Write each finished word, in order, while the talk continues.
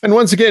And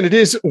once again, it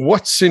is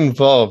What's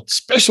Involved.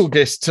 Special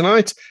guest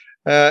tonight,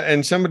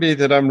 and somebody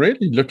that I'm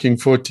really looking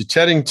forward to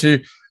chatting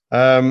to.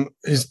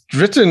 He's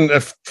written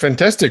a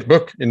fantastic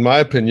book, in my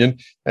opinion,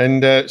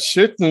 and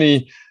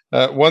certainly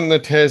one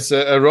that has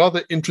a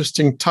rather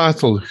interesting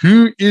title.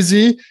 Who is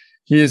he?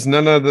 He is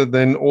none other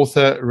than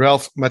author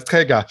Ralph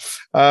Maqhega.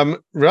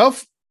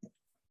 Ralph,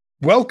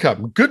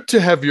 welcome. Good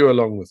to have you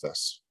along with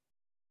us.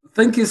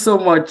 Thank you so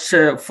much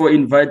for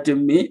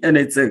inviting me, and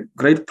it's a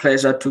great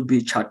pleasure to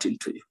be chatting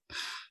to you.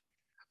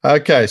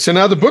 Okay, so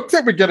now the book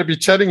that we're going to be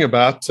chatting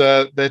about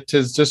that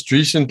has just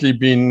recently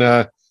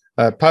been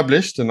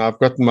published, and I've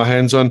gotten my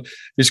hands on,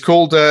 is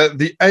called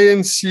The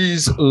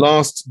ANC's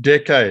Last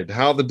Decade,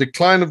 How the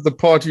Decline of the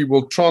Party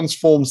Will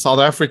Transform South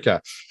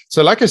Africa.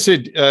 So like I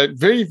said,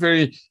 very,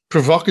 very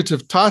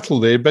provocative title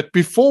there. But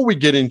before we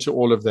get into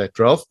all of that,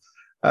 Ralph,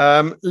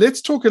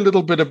 let's talk a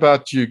little bit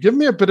about you. Give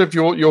me a bit of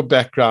your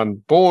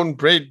background, born,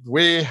 bred,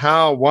 where,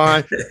 how,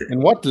 why,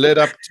 and what led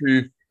up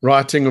to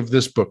writing of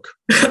this book.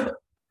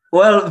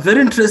 Well,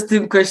 very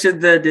interesting question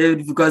there,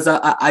 David, because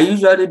I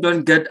usually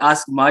don't get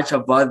asked much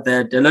about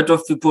that. A lot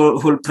of people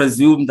will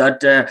presume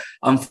that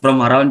I'm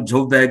from around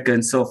Joburg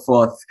and so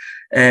forth.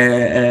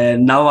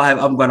 Now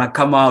I'm going to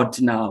come out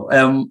now.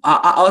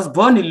 I was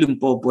born in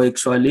Limpopo,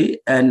 actually,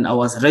 and I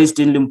was raised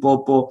in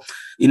Limpopo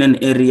in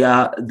an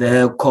area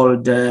there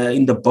called,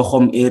 in the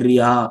Bochum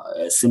area,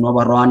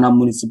 Sinobarwana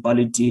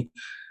municipality,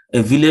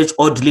 a village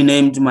oddly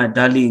named My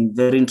Darling,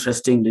 very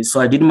interestingly.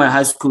 So I did my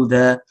high school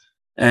there.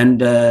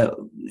 And,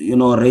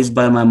 raised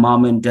by my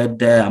mom and dad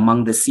there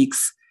among the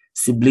 6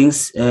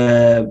 siblings,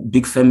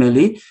 big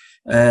family.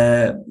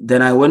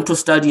 Then I went to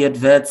study at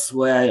Wits,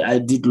 where I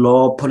did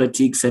law,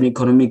 politics, and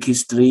economic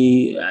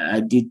history. I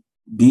did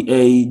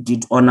BA,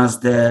 did honors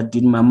there,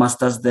 did my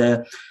master's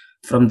there.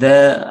 From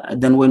there, I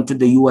then went to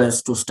the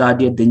US to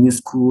study at the New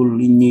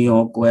School in New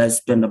York, where I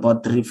spent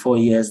about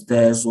 3-4 years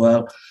there as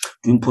well,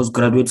 doing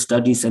postgraduate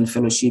studies and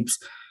fellowships.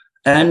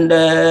 And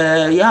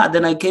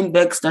then I came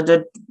back,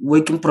 started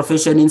working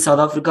profession in South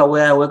Africa,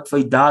 where I worked for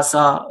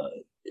IDASA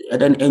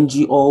at an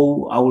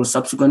NGO. I will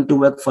subsequently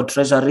work for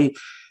Treasury,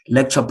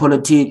 lecture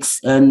politics.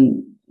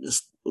 And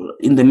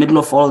in the middle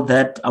of all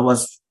that, I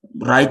was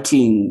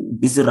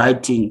busy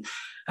writing.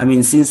 I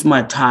mean, since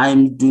my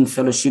time doing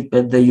fellowship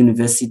at the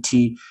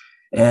university,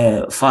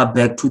 far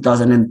back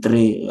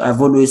 2003, I've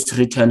always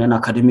written an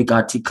academic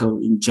article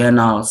in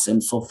journals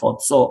and so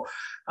forth. So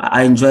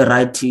I enjoy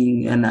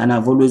writing, and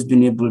I've always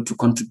been able to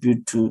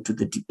contribute to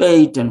the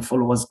debate and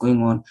follow what's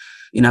going on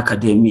in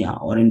academia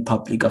or in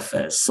public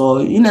affairs. So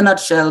in a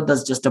nutshell,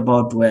 that's just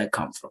about where I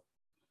come from.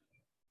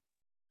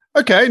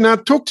 Okay, now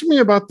talk to me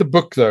about the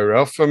book though,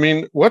 Ralph. I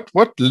mean, what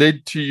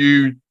led to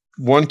you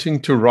wanting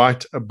to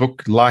write a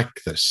book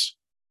like this?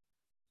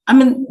 I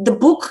mean, the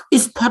book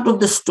is part of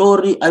the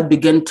story I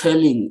began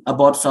telling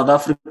about South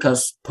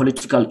Africa's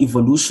political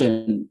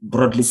evolution,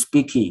 broadly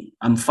speaking.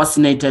 I'm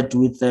fascinated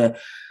with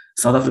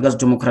South Africa's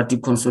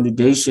democratic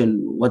consolidation,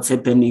 what's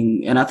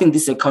happening. And I think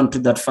this is a country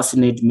that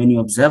fascinates many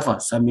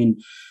observers. I mean,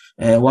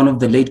 one of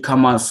the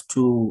latecomers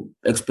to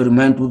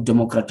experiment with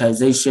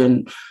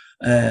democratization,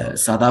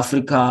 South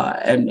Africa,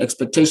 and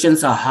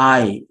expectations are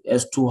high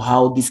as to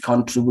how this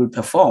country will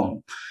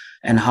perform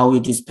and how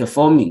it is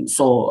performing.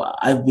 So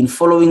I've been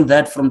following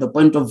that from the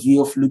point of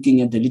view of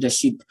looking at the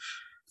leadership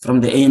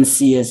from the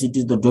ANC as it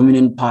is the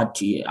dominant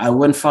party. I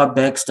went far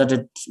back,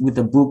 started with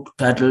a book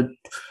titled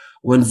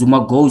When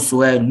Zuma Goes,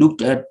 where I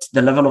looked at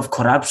the level of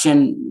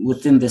corruption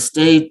within the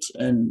state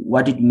and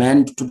what it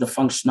meant to the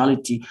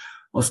functionality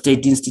of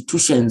state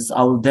institutions.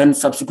 I will then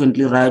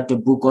subsequently write a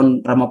book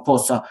on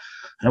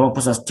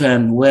Ramaphosa's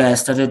term, where I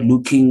started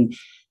looking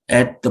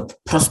at the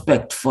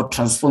prospect for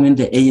transforming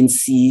the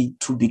ANC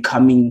to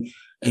becoming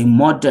a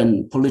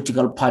modern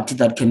political party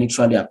that can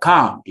actually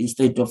account,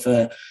 instead of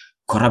a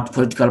corrupt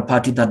political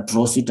party that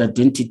draws its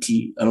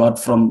identity a lot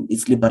from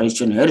its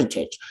liberation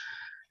heritage.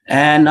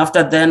 And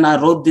after then,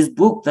 I wrote this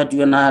book that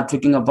you and I are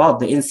talking about,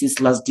 The ANC's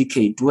Last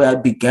Decade, where I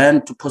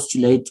began to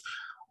postulate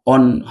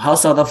on how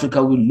South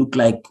Africa will look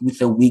like with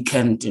a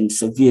weakened and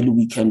severely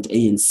weakened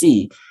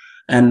ANC.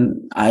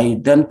 And I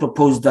then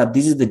proposed that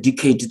this is the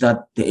decade that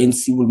the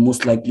ANC will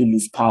most likely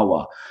lose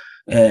power.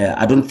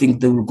 I don't think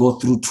they will go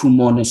through 2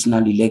 more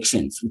national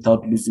elections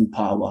without losing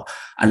power,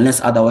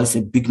 unless otherwise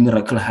a big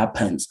miracle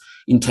happens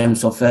in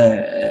terms of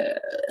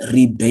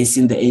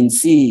rebasing the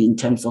ANC, in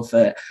terms of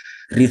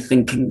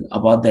rethinking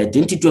about the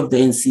identity of the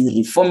ANC,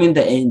 reforming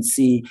the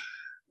ANC.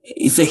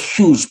 It's a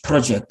huge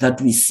project that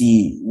we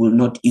see will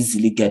not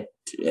easily get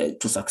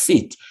to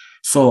succeed.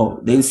 So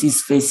the ANC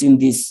is facing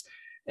this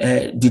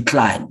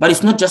decline. But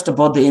it's not just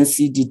about the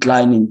ANC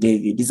declining,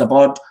 David. It's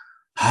about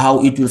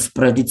how it will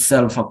spread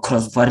itself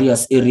across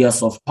various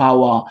areas of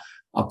power,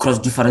 across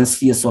different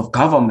spheres of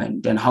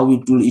government, and how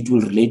it will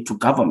relate to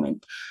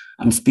government.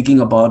 I'm speaking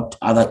about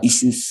other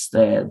issues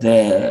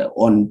there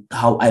on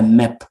how I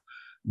map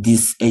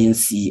this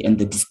ANC and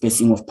the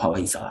dispersing of power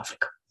in South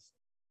Africa.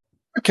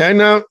 Okay,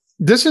 now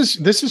this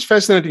is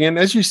fascinating, and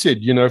as you said,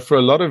 for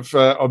a lot of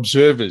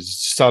observers,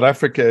 South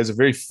Africa is a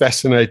very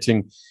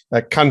fascinating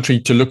country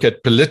to look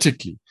at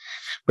politically,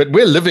 but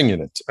we're living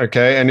in it.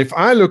 Okay. And if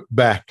I look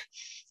back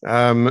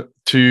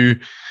to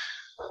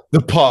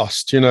the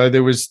past,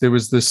 there was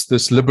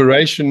this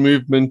liberation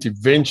movement.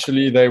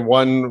 Eventually they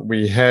won.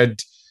 We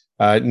had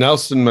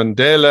Nelson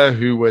Mandela,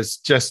 who was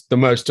just the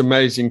most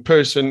amazing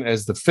person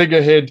as the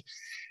figurehead.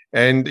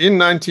 And in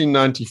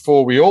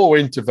 1994, we all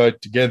went to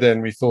vote together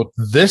and we thought,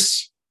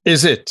 this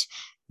is it,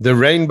 the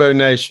Rainbow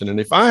Nation. And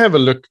if I have a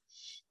look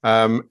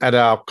at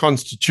our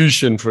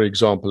Constitution, for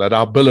example, at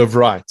our Bill of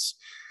Rights,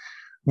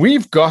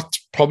 we've got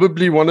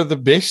probably one of the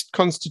best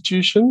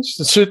constitutions.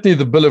 Certainly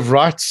the Bill of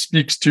Rights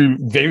speaks to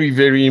very,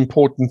 very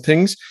important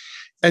things.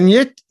 And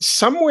yet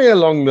somewhere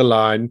along the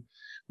line,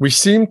 we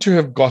seem to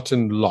have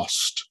gotten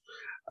lost.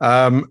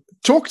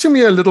 Talk to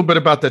me a little bit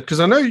about that,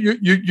 because I know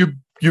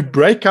you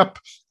break up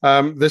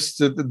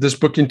this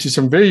book into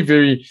some very,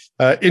 very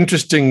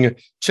interesting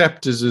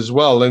chapters as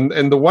well.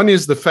 And the one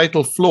is the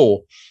fatal flaw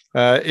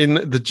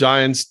in the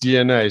giant's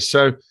DNA.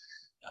 So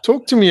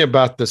talk to me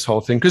about this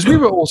whole thing, because we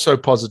were all so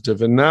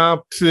positive, and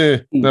now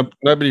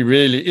nobody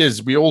really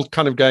is. We all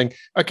kind of going,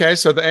 okay,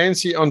 so the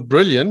ANC aren't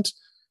brilliant,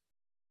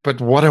 but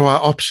what are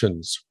our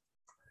options?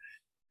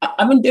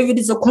 I mean, David,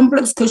 it's a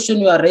complex question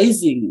you are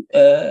raising.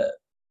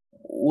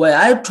 Where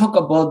I talk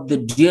about the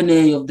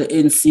DNA of the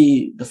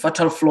ANC, the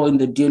fatal flaw in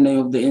the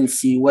DNA of the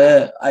ANC,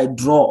 where I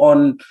draw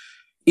on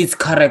its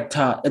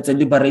character as a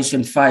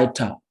liberation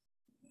fighter,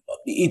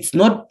 it's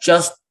not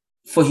just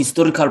for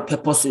historical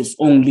purposes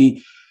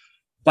only,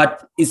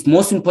 but it's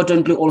most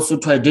importantly also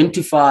to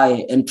identify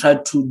and try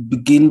to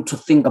begin to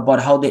think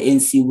about how the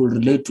ANC will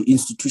relate to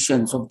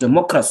institutions of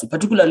democracy,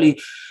 particularly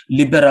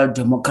liberal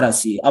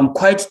democracy. I'm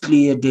quite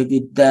clear,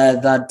 David,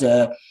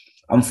 that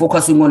I'm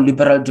focusing on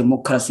liberal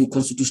democracy,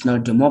 constitutional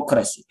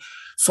democracy.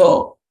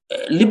 So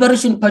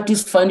liberation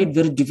parties find it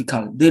very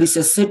difficult. There is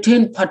a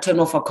certain pattern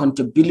of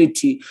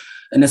accountability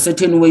and a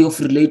certain way of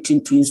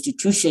relating to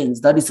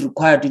institutions that is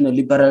required in a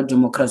liberal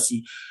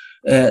democracy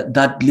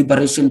that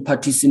liberation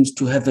party seems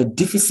to have a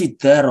deficit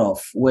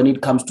thereof when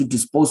it comes to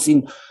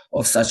disposing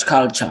of such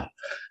culture.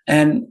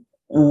 And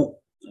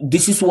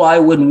this is why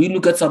when we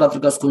look at South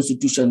Africa's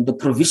constitution, the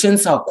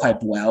provisions are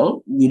quite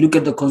well. We look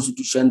at the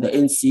constitution, the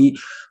ANC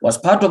was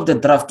part of the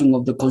drafting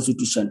of the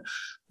constitution,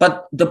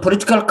 but the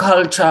political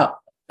culture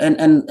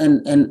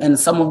and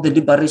some of the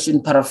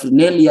liberation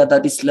paraphernalia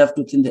that is left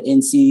within the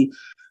ANC,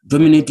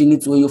 dominating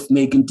its way of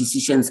making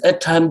decisions, at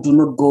times do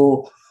not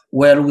go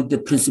well with the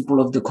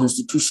principle of the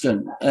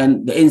constitution.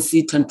 And the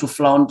ANC tend to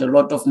flaunt a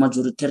lot of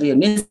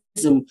majoritarianism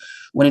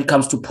when it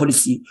comes to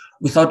policy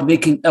without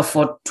making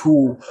effort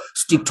to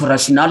stick to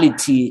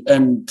rationality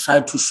and try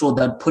to show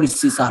that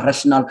policies are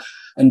rational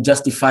and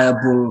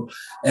justifiable,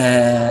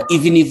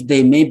 even if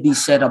they may be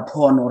shared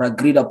upon or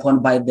agreed upon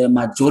by the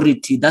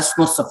majority. That's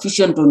not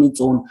sufficient on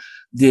its own.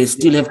 They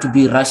still have to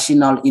be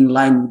rational in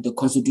line with the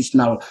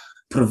constitutional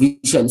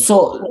provision.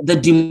 So the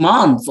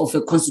demands of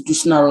a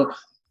constitutional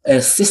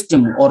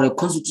system or a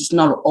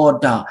constitutional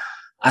order,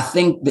 I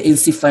think the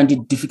ANC find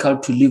it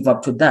difficult to live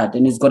up to that.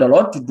 And it's got a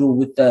lot to do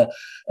with the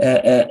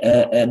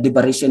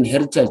liberation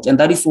heritage. And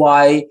that is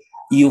why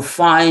you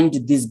find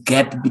this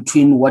gap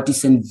between what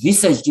is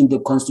envisaged in the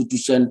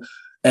constitution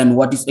and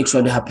what is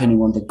actually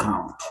happening on the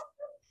ground.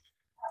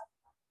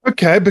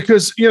 Okay,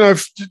 because,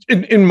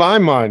 in my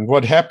mind,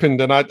 what happened,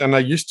 and I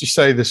used to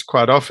say this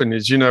quite often,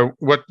 is,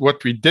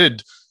 what we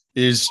did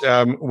is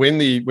when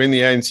the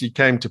ANC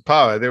came to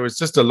power, there was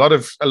just a lot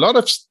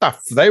of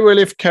stuff. They were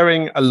left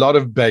carrying a lot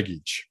of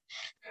baggage,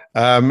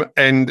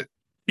 and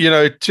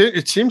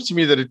it seems to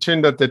me that it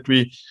turned out that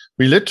we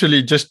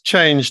literally just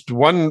changed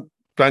one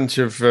bunch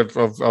of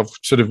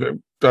sort of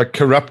a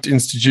corrupt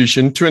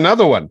institution to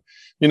another one.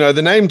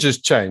 The name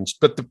just changed,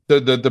 but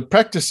the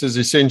practices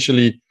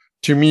essentially,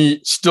 to me,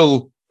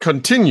 still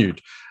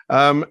continued.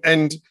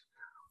 And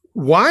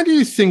why do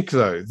you think,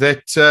 though,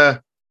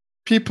 that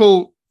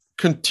people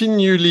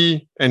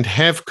continually and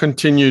have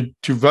continued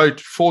to vote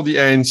for the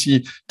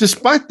ANC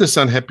despite this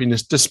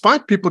unhappiness,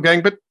 despite people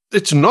going, but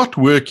it's not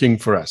working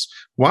for us?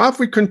 Why have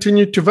we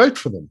continued to vote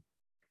for them?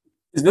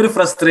 It's very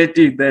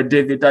frustrating there,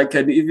 David. I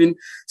can even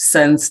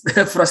sense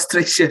the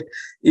frustration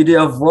in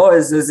your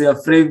voice as you're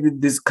framing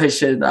this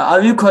question.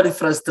 I'm equally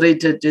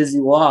frustrated as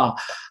you are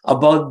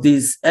about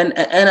this. And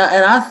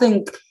I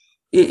think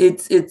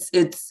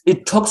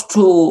it talks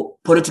to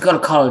political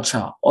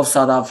culture of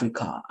South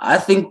Africa. I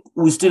think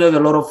we still have a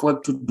lot of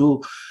work to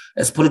do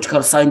as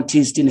political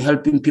scientists in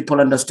helping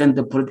people understand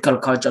the political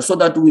culture so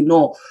that we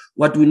know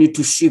what we need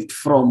to shift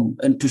from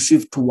and to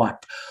shift to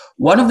what.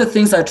 One of the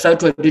things I try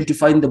to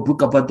identify in the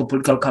book about the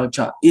political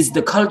culture is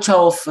the culture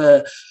of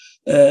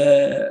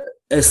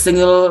a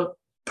single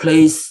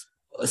place,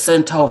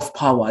 center of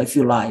power, if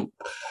you like.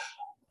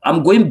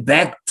 I'm going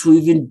back to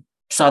even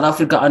South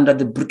Africa under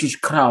the British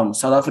Crown,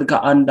 South Africa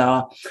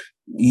under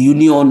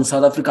Union,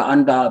 South Africa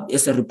under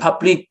as a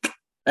republic,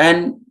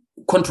 and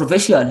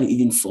controversially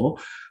even so,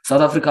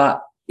 South Africa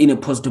in a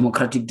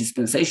post-democratic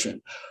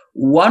dispensation.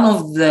 One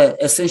of the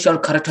essential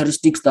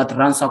characteristics that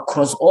runs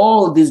across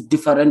all these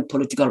different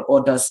political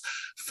orders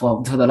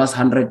for the last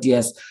 100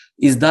 years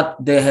is that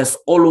there has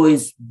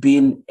always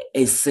been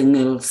a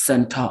single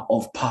center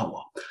of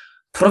power.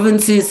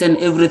 Provinces and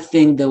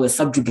everything, they were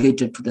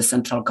subjugated to the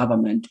central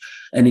government,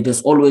 and it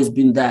has always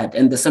been that.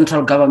 And the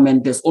central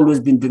government has always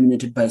been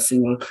dominated by a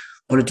single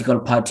political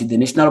party, the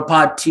National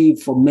Party,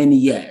 for many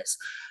years.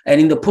 And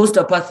in the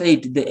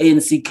post-apartheid, the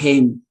ANC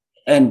came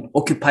and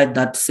occupied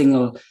that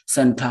single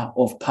center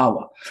of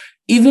power.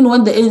 Even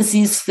when the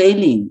ANC is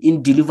failing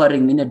in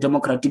delivering in a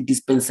democratic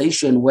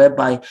dispensation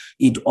whereby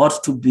it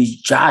ought to be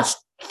judged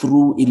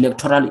through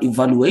electoral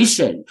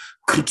evaluation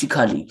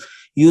critically,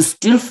 you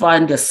still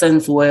find a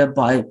sense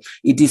whereby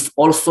it is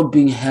also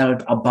being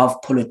held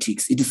above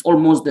politics. It is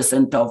almost the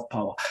center of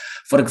power.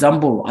 For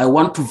example, I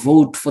want to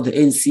vote for the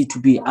ANC to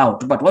be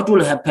out, but what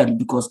will happen?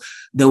 Because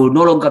they will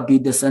no longer be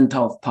the center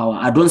of power.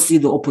 I don't see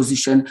the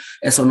opposition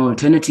as an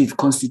alternative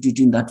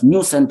constituting that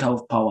new center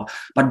of power.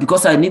 But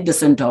because I need the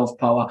center of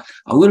power,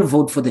 I will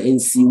vote for the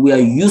ANC. We are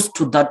used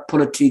to that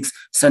politics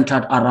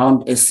centered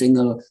around a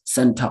single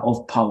center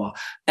of power.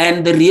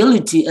 And the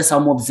reality, as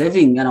I'm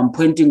observing and I'm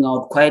pointing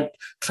out,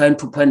 trying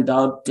to point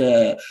out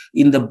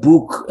in the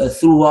book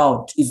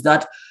throughout, is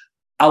that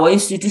our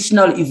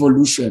institutional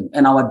evolution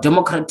and our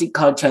democratic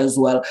culture as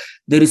well,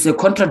 there is a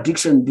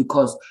contradiction,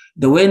 because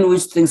the way in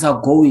which things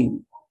are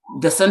going,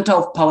 the center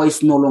of power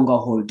is no longer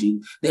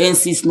holding. The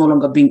ANC is no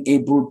longer being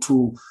able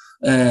to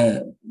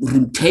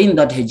retain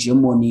that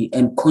hegemony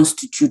and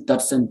constitute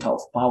that center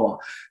of power.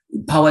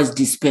 Power is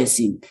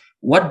dispersing.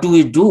 What do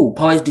we do?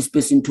 Power is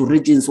dispersing to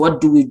regions. What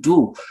do we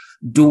do?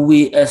 Do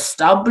we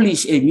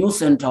establish a new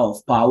center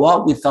of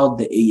power without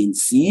the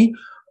ANC?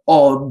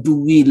 Or do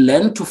we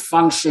learn to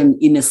function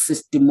in a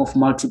system of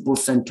multiple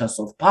centers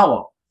of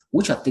power,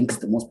 which I think is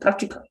the most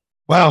practical?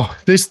 Wow,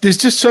 there's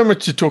just so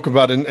much to talk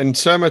about and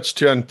so much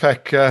to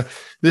unpack.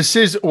 This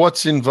is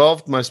What's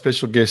Involved. My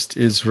special guest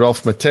is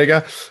Ralph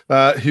Matega,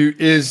 who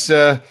is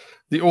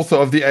the author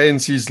of The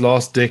ANC's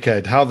Last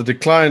Decade, How the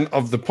Decline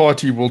of the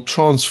Party Will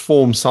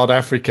Transform South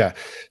Africa.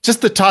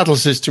 Just the title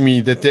says to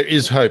me that there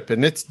is hope,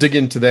 and let's dig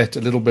into that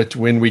a little bit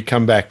when we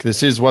come back.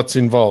 This is What's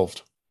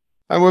Involved.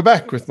 And we're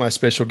back with my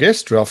special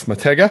guest, Ralph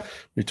Matega.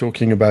 We're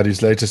talking about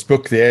his latest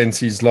book, The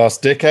ANC's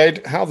Last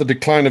Decade, How the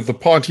Decline of the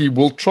Party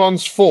Will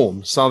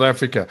Transform South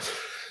Africa.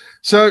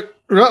 So,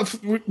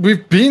 Ralph,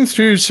 we've been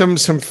through some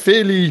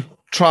fairly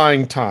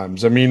trying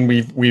times. I mean,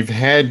 we've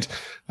had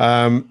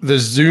the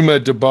Zuma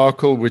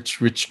debacle,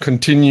 which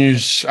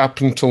continues up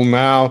until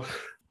now,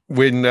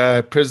 when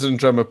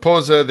President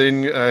Ramaphosa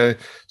then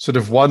sort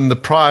of won the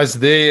prize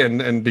there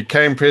and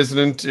became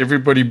president.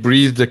 Everybody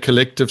breathed a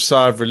collective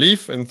sigh of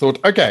relief and thought,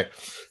 okay,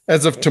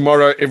 as of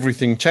tomorrow,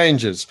 everything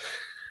changes.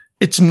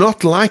 It's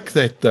not like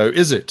that, though,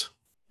 is it?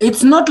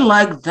 It's not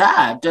like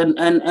that.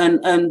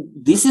 And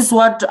this is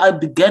what I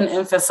began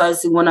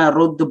emphasizing when I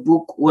wrote the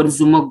book, When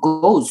Zuma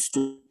Goes,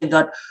 to say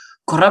that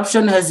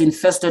corruption has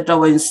infested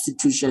our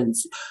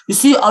institutions. You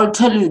see, I'll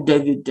tell you,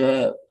 David,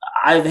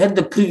 I've had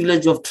the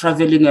privilege of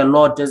traveling a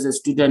lot as a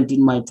student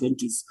in my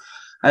 20s.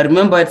 I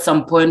remember at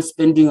some point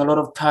spending a lot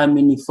of time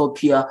in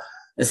Ethiopia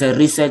as a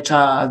researcher.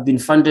 I've been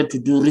funded to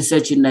do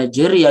research in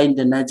Nigeria, in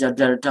the Niger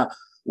Delta,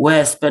 where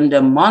I spent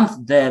a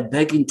month there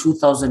back in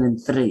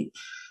 2003.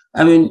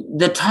 I mean,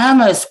 the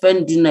time I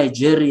spent in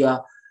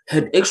Nigeria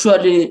had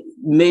actually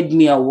made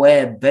me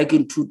aware back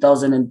in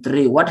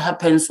 2003 what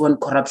happens when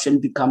corruption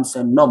becomes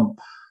a norm,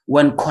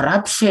 when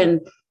corruption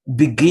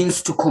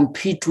begins to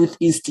compete with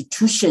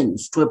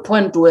institutions to a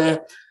point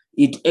where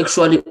it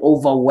actually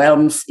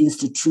overwhelms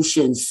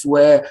institutions,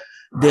 where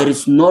there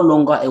is no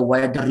longer a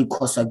wider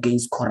recourse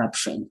against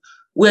corruption.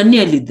 We're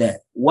nearly there.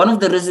 One of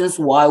the reasons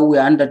why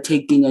we're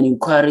undertaking an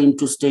inquiry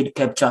into state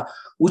capture,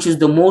 which is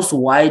the most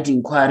wide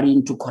inquiry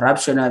into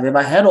corruption I've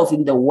ever heard of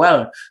in the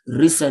world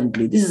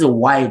recently. This is a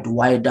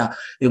wider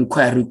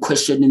inquiry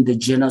questioning the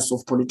genus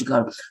of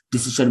political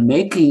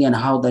decision-making and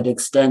how that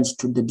extends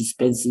to the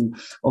dispensing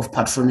of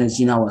patronage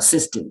in our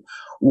system.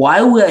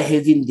 Why we are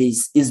having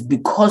this is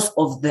because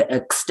of the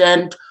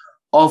extent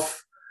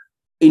of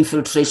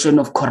infiltration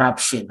of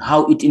corruption,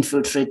 how it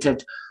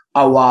infiltrated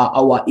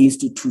our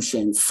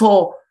institutions.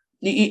 So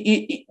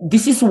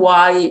this is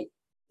why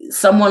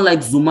someone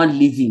like Zuma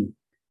leaving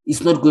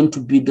is not going to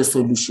be the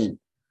solution.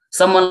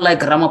 Someone like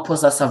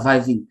Ramaphosa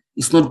surviving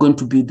is not going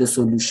to be the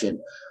solution.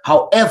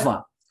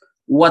 However,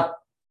 what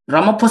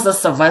Ramaphosa's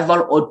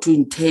survival ought to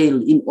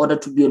entail in order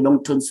to be a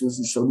long-term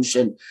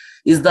solution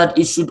is that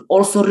it should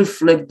also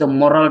reflect the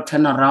moral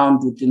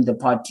turnaround within the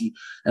party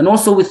and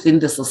also within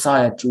the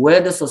society,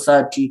 where the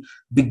society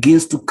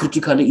begins to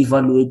critically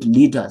evaluate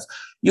leaders.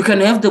 You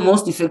can have the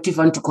most effective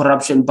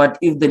anti-corruption, but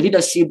if the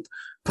leadership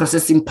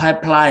processing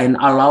pipeline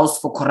allows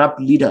for corrupt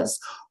leaders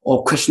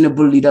or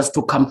questionable leaders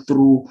to come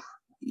through,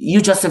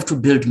 you just have to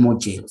build more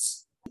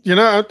jails. You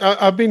know,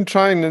 I've been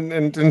trying,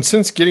 and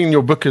since getting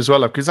your book as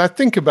well, because I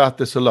think about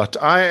this a lot.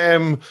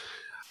 I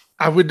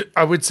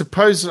would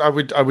suppose I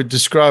would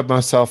describe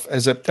myself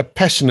as a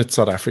passionate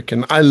South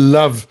African. I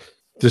love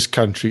this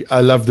country.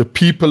 I love the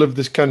people of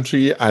this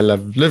country. I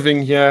love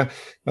living here.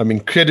 I'm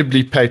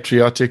incredibly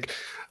patriotic.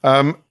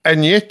 And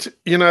yet,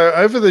 you know,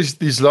 over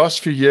these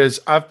last few years,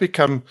 I've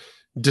become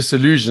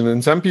disillusioned.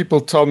 And some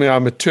people tell me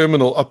I'm a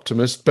terminal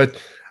optimist, but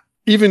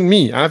even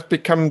me, I've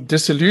become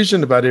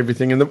disillusioned about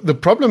everything. And the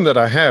problem that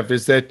I have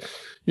is that,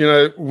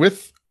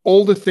 with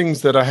all the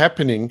things that are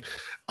happening,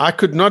 I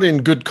could not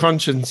in good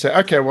conscience say,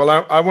 okay, well,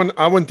 I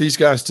want these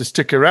guys to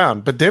stick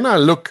around. But then I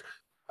look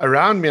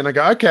around me and I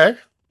go, okay,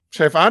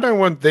 so if I don't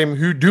want them,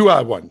 who do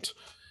I want?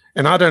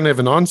 And I don't have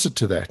an answer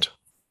to that.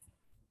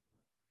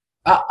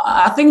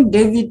 I think,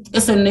 David,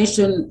 as a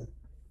nation,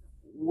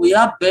 we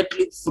are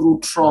battling through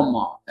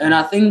trauma. And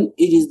I think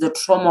it is the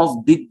trauma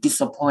of big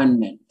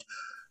disappointment.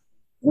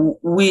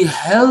 We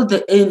held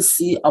the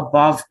ANC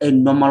above a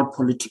normal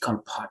political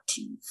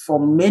party. For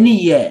many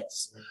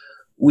years,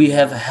 we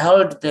have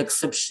held the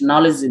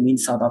exceptionalism in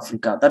South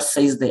Africa that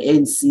says the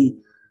ANC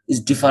is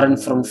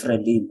different from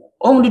Frelimo,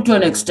 only to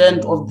an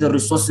extent of the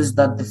resources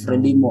that the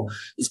Frelimo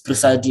is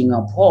presiding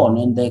upon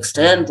and the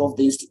extent of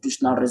the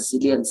institutional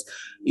resilience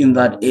in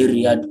that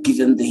area,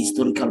 given the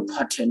historical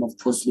pattern of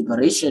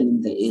post-liberation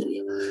in the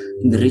area,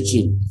 in the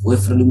region where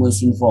Frelimo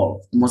is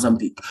involved,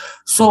 Mozambique.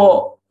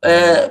 So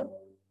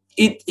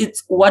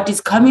it's what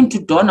is coming to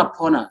dawn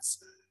upon us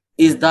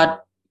is that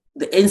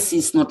the ANC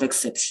is not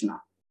exceptional.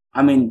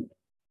 I mean,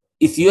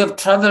 if you have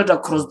traveled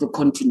across the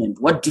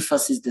continent, what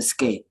differs is the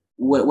scale.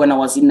 When I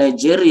was in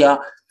Nigeria,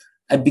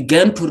 I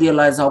began to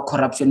realize how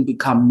corruption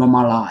became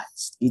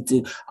normalized.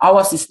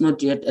 Ours is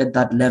not yet at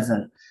that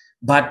level,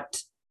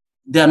 but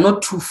they are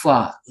not too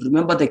far.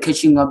 Remember, the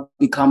catching up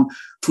became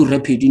too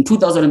rapid. In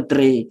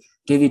 2003,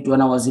 David,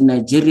 when I was in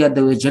Nigeria,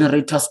 there were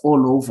generators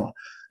all over.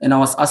 And I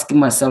was asking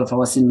myself, I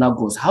was in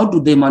Lagos, how do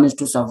they manage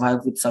to survive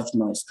with such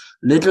noise?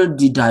 Little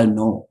did I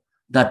know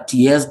that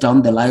years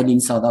down the line in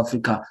South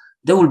Africa,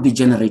 there will be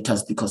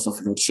generators because of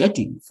load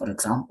shedding, for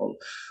example.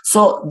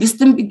 So this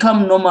thing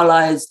become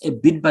normalized a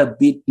bit by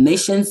bit.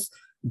 Nations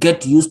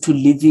get used to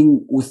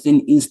living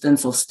within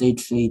instance of state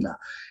failure.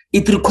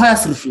 It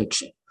requires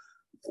reflection.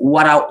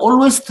 What I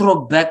always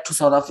throw back to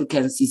South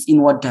Africans is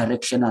in what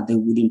direction are they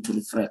willing to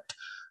reflect?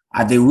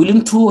 Are they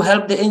willing to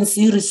help the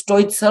ANC restore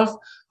itself?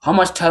 How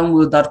much time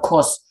will that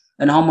cost?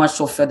 And how much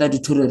of further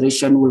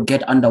deterioration will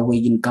get underway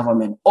in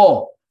government?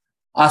 Or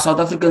are South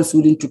Africans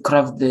willing to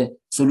craft the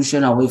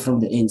solution away from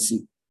the ANC?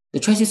 The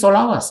choice is all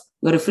ours.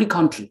 We're a free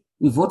country.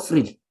 We vote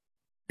freely.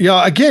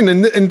 Yeah, again,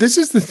 and this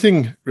is the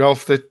thing,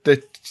 Ralph,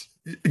 that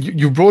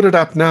you brought it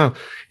up now,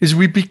 is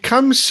we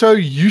become so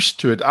used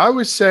to it. I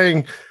was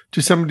saying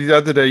to somebody the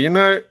other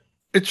day,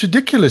 it's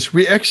ridiculous.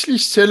 We actually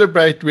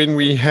celebrate when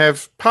we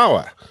have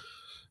power.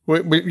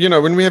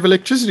 When we have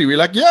electricity, we're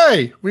like,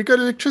 yay, we got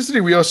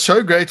electricity. We are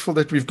so grateful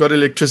that we've got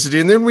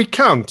electricity. And then we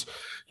count,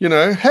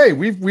 hey,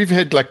 we've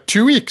had like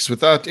 2 weeks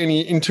without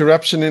any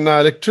interruption in our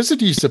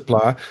electricity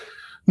supply,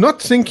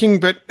 not thinking,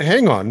 but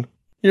hang on,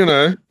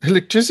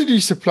 electricity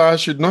supply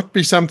should not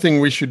be something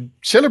we should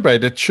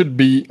celebrate. It should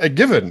be a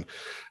given.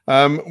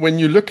 When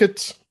you look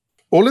at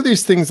all of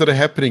these things that are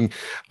happening,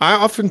 I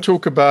often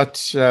talk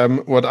about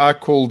what I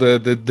call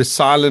the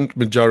silent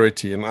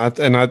majority, and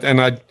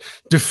I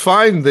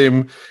define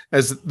them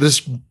as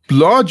this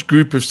large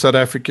group of South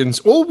Africans.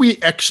 All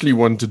we actually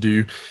want to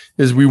do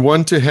is we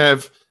want to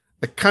have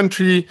a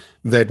country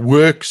that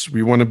works.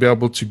 We want to be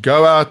able to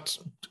go out,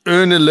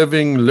 earn a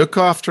living, look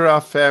after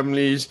our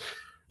families,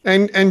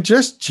 and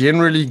just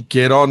generally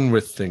get on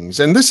with things.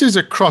 And this is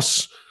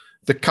across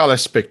the color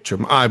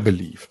spectrum, I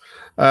believe.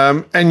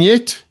 And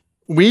yet,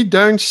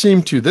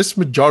 this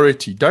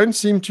majority don't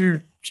seem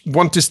to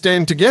want to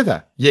stand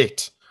together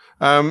yet.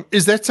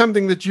 Is that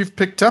something that you've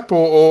picked up,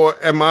 or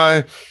am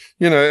I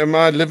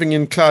living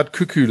in cloud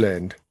cuckoo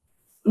land?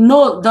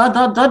 No,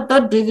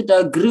 that David,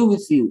 I agree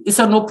with you. It's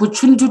an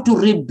opportunity to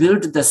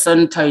rebuild the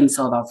center in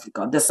South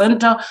Africa. The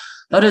center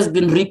that has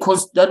been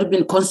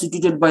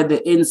constituted by the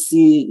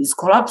ANC is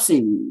collapsed.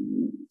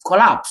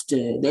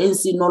 The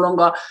ANC no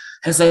longer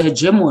has a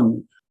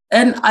hegemony.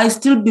 And I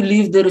still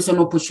believe there is an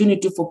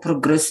opportunity for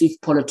progressive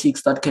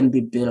politics that can be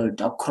built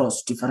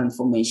across different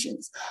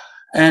formations.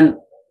 And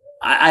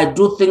I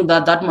do think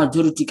that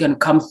majority can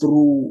come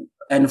through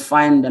and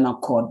find an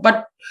accord.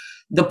 But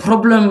the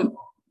problem,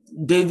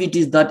 David,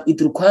 is that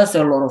it requires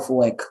a lot of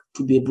work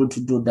to be able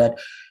to do that.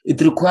 It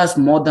requires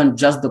more than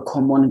just the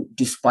common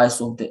despise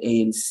of the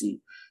ANC.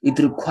 It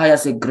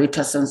requires a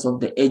greater sense of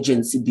the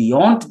agency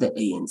beyond the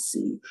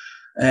ANC.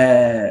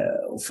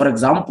 For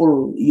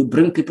example, you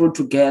bring people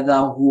together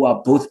who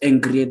are both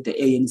angry at the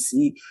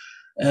ANC.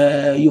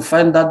 You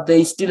find that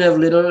they still have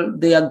little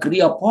they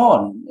agree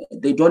upon.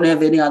 They don't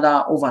have any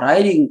other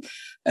overriding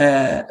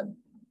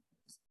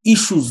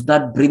issues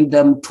that bring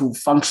them to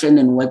function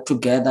and work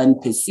together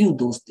and pursue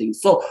those things.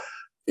 So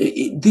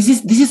this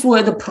is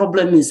where the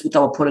problem is with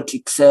our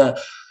politics,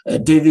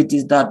 David,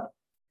 is that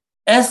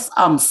as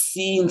I'm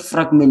seeing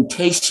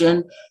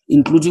fragmentation,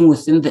 including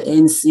within the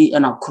ANC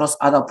and across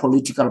other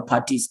political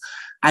parties,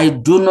 I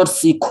do not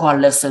see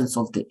coalescence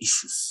of the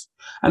issues.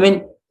 I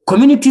mean,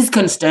 communities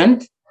can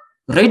stand,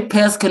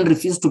 ratepayers can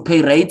refuse to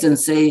pay rates and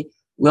say,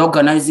 we're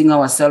organizing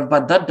ourselves,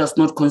 but that does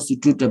not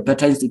constitute a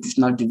better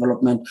institutional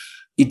development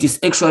It is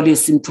actually a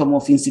symptom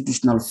of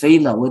institutional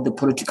failure, where the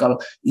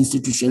political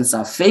institutions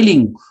are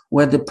failing,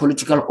 where the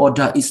political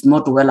order is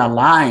not well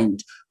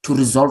aligned to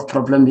resolve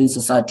problems in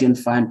society and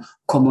find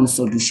common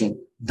solution.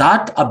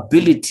 That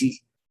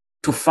ability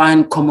to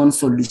find common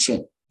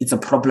solution is a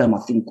problem I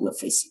think we're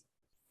facing.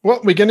 Well,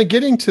 we're going to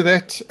get into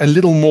that a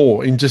little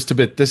more in just a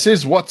bit. This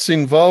is What's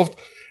Involved.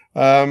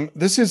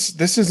 This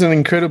is an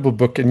incredible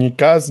book, and you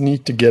guys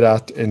need to get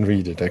out and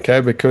read it,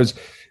 okay? Because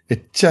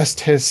it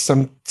just has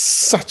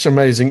such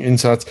amazing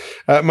insights.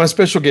 My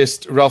special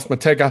guest, Ralph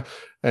Matega,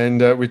 and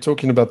we're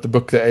talking about the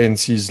book, The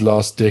ANC's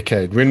Last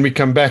Decade. When we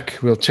come back,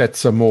 we'll chat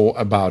some more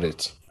about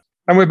it.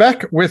 And we're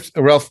back with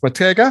Ralph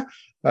Matega,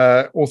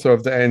 author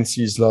of The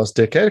ANC's Last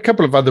Decade, a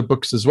couple of other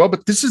books as well,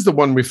 but this is the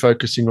one we're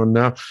focusing on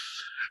now.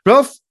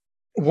 Ralph,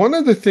 one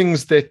of the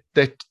things that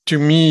to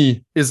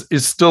me is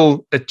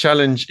still a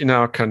challenge in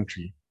our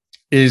country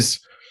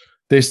is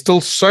there's still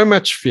so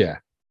much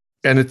fear,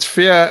 and it's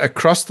fear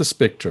across the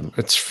spectrum.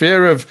 It's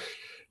fear of,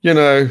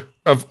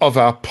 of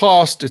our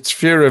past. It's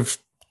fear of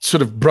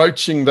sort of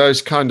broaching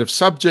those kind of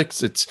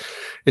subjects.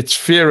 It's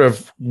fear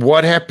of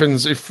what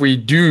happens if we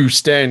do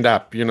stand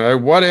up.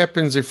 What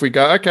happens if we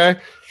go, okay,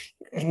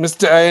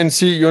 Mr.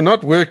 ANC, you're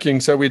not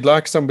working, so we'd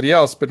like somebody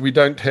else, but we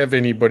don't have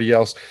anybody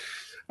else.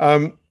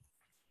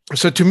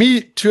 So to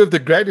me, two of the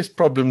greatest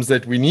problems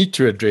that we need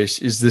to address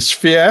is this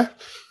fear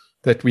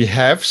that we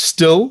have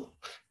still,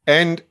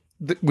 and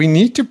we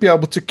need to be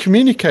able to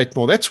communicate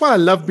more. That's why I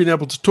love being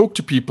able to talk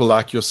to people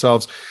like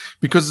yourselves,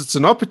 because it's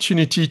an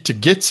opportunity to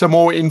get some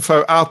more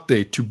info out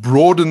there, to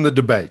broaden the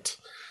debate.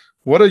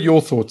 What are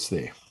your thoughts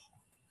there?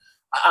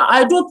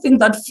 I don't think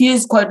that fear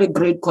is quite a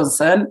great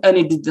concern, and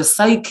it is the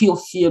psyche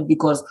of fear,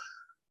 because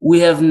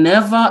we have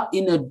never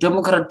in a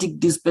democratic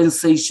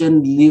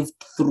dispensation lived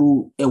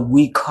through a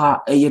weaker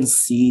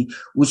ANC,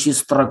 which is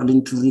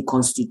struggling to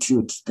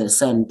reconstitute the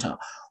center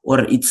or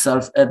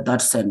itself at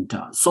that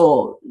center.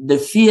 So the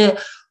fear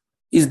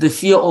is the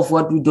fear of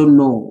what we don't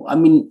know. I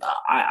mean,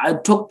 I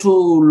talk to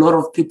a lot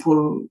of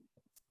people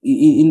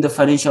in the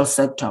financial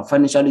sector,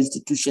 financial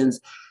institutions,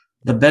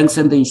 the banks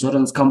and the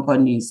insurance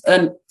companies.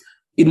 And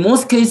in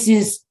most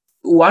cases,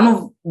 one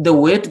of the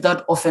words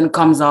that often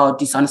comes out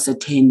is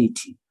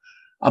uncertainty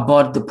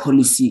about the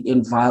policy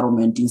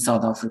environment in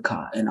South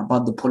Africa and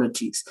about the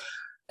politics.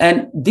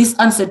 And this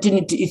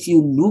uncertainty, if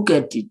you look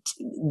at it,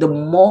 the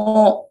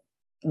more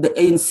the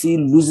ANC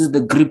loses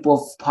the grip of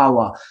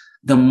power,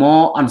 the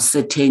more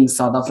uncertain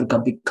South Africa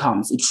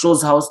becomes. It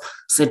shows how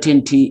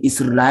certainty is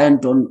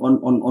reliant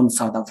on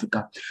South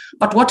Africa.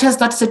 But what has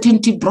that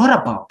certainty brought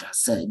about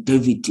us,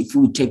 David, if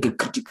we take a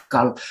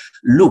critical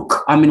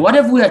look? I mean, what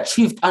have we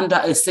achieved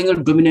under a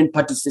single dominant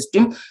party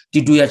system?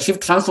 Did we achieve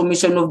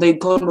transformation of the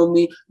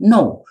economy?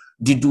 No.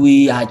 Did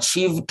we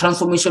achieve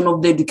transformation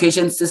of the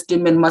education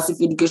system and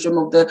massive education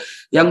of the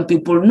young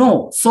people?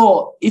 No.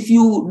 So if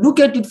you look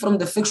at it from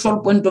the factual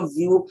point of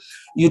view,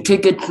 you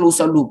take a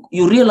closer look,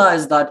 you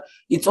realize that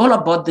it's all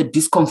about the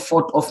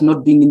discomfort of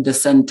not being in the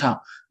center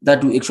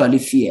that we actually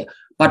fear.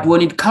 But when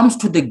it comes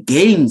to the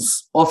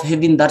gains of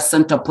having that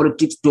center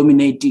politics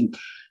dominating,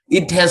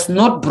 it has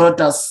not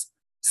brought us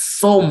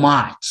so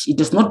much. It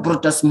has not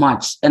brought us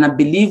much. And I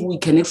believe we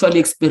can actually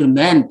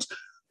experiment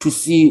to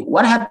see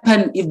what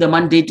happens if the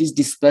mandate is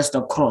dispersed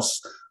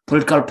across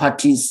political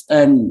parties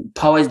and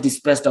power is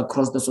dispersed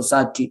across the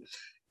society.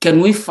 Can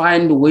we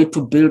find a way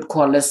to build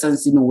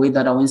coalescence in a way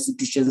that our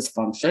institutions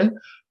function?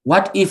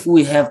 What if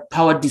we have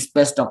power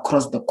dispersed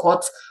across the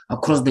courts,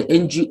 across the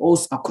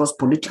NGOs, across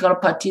political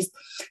parties?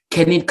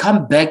 Can it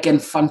come back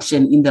and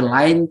function in the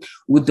line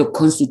with the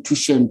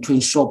Constitution to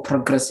ensure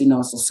progress in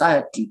our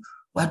society?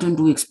 Why don't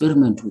we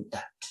experiment with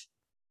that?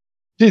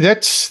 See,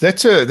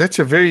 that's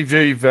a very,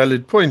 very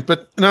valid point.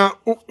 But now,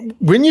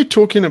 when you're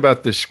talking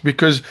about this,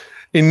 because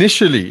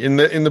initially in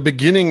the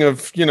beginning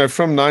of,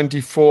 from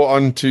 94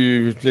 on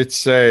to, let's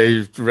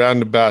say,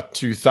 around about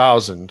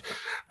 2000,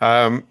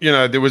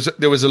 there was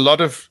a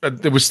lot of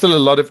there was still a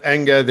lot of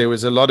anger. There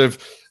was a lot of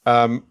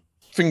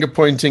finger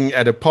pointing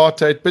at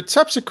apartheid. But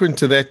subsequent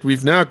to that,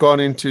 we've now gone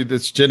into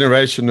this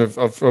generation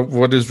of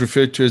what is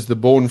referred to as the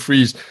born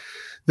frees.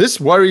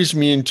 This worries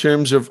me in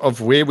terms of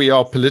where we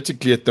are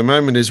politically at the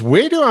moment, is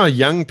where do our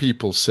young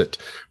people sit?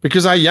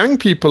 Because our young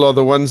people are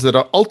the ones that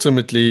are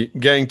ultimately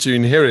going to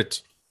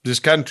inherit this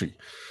country.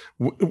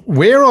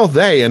 Where are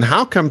they, and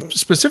how come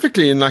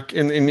specifically in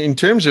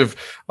terms of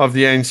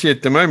the ANC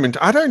at the moment,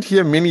 I don't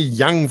hear many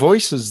young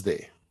voices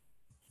there?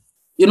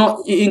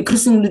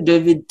 Increasingly,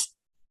 David,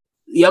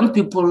 young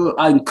people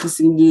are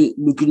increasingly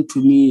looking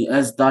to me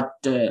as that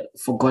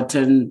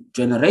forgotten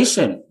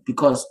generation,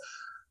 because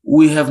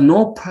we have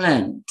no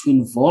plan to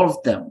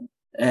involve them.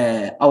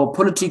 Our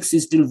politics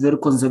is still very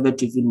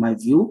conservative, in my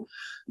view.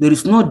 There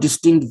is no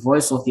distinct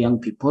voice of young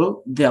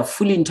people. They are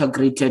fully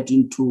integrated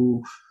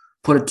into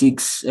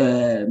politics,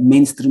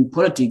 mainstream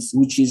politics,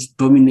 which is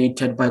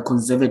dominated by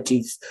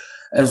conservatives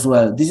as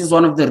well. This is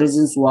one of the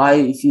reasons why,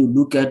 if you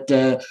look at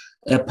a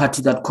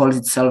party that calls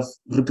itself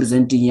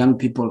representing young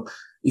people,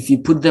 if you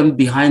put them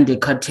behind a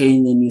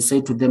curtain and you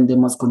say to them they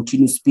must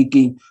continue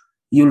speaking,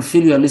 you'll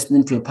feel you're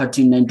listening to a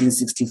party in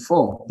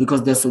 1964,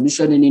 because the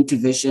solution and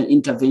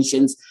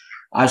interventions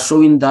are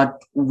showing that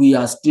we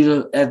are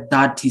still at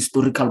that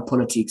historical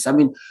politics. I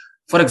mean,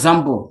 for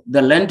example,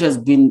 the land has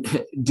been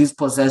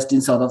dispossessed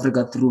in South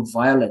Africa through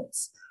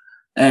violence,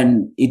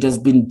 and it has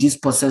been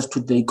dispossessed to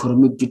the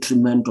economic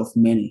detriment of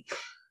many.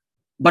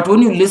 But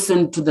when you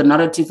listen to the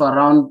narrative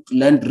around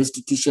land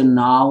restitution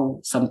now,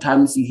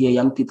 sometimes you hear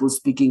young people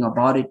speaking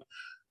about it,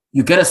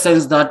 you get a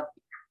sense that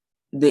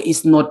there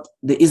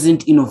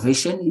isn't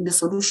innovation in the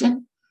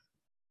solution.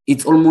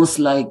 It's almost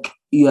like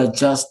you are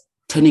just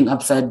turning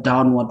upside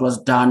down what was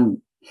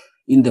done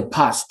in the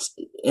past,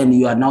 and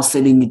you are now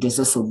selling it as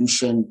a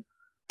solution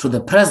to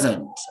the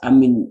present. I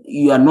mean,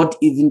 you are not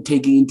even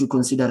taking into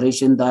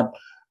consideration that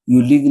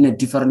you live in a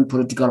different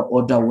political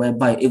order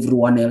whereby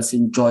everyone else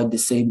enjoyed the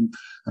same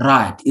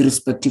right,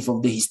 irrespective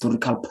of the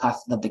historical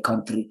path that the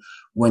country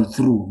went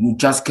through. You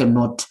just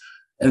cannot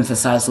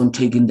emphasize on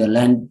taking the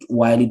land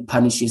while it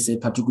punishes a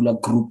particular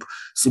group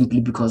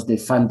simply because they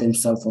find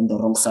themselves on the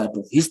wrong side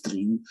of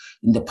history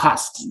in the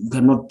past. You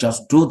cannot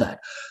just do that.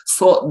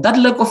 So that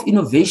lack of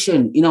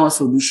innovation in our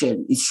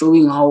solution is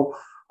showing how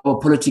our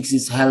politics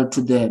is held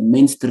to the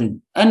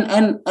mainstream.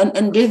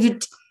 And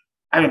David,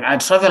 I mean, I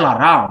travel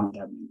around.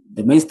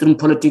 The mainstream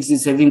politics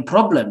is having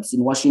problems.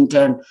 In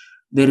Washington,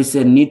 there is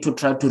a need to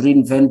try to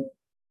reinvent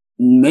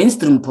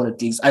mainstream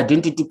politics.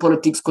 Identity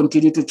politics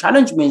continue to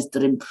challenge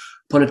mainstream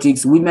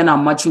politics. Women are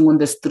marching on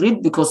the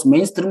street because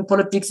mainstream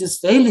politics is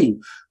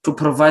failing to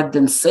provide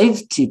them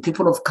safety.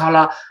 People of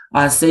color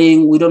are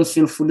saying we don't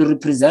feel fully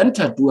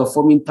represented. We are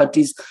forming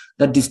parties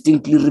that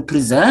distinctly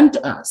represent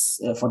us,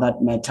 for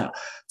that matter.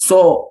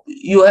 So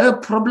you have a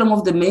problem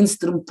of the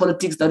mainstream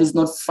politics that is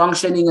not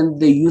functioning, and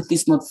the youth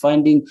is not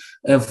finding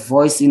a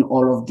voice in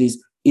all of this.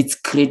 It's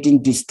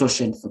creating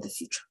distortion for the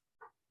future.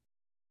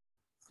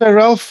 So,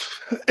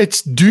 Ralph,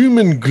 it's doom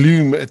and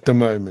gloom at the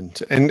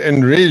moment.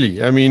 And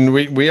really, I mean,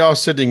 we are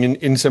sitting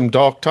in some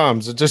dark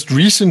times. Just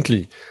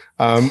recently,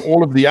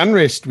 all of the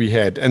unrest we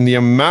had and the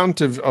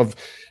amount of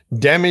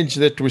damage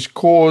that was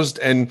caused.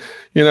 And,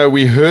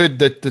 we heard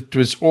that it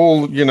was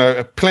all,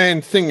 a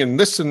planned thing, and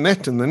this and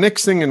that and the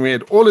next thing. And we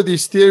had all of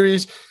these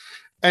theories.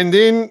 And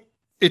then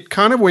it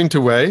kind of went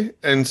away,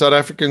 and South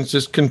Africans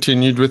just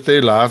continued with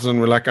their lives, and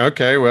we're like,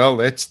 okay, well,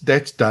 that's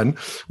done.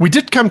 We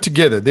did come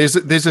together. There's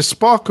a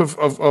spark of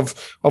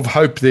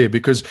hope there,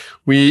 because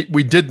we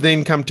did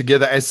then come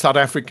together as South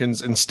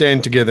Africans and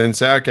stand together and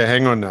say, okay,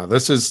 hang on now,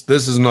 this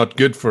is not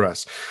good for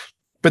us.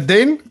 But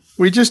then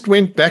we just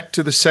went back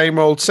to the same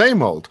old,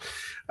 same old.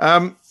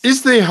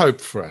 Is there hope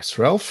for us,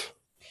 Ralph?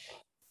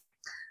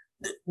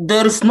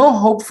 There is no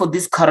hope for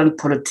this current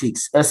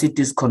politics as it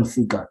is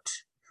configured.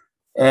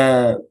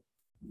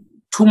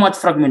 Too much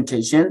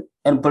fragmentation,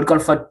 and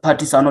political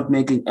parties are not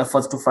making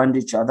efforts to find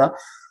each other.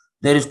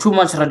 There is too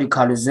much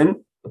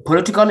radicalism.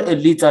 Political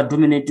elites are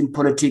dominating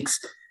politics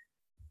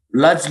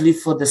largely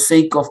for the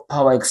sake of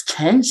power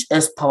exchange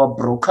as power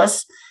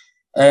brokers,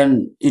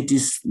 and it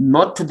is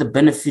not to the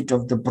benefit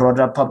of the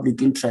broader public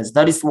interest.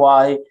 That is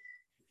why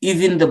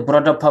even the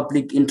broader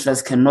public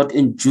interest cannot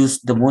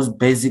induce the most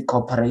basic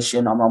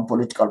cooperation among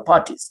political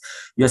parties.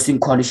 You're seeing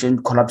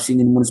coalition collapsing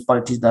in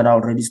municipalities that are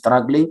already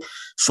struggling,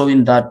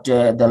 showing that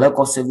the lack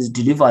of service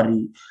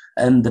delivery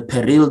and the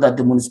peril that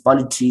the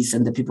municipalities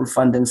and the people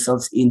find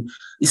themselves in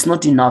is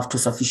not enough to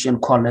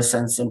sufficient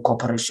coalescence and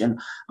cooperation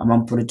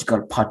among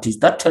political parties.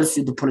 That tells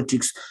you the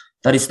politics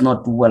that is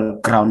not well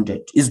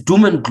grounded. It's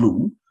doom and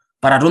gloom,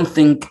 but I don't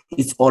think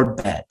it's all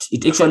bad.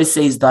 It actually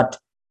says that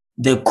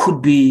there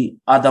could be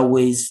other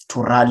ways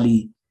to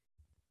rally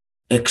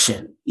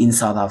action in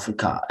South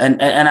Africa.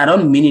 And I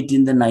don't mean it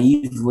in the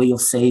naive way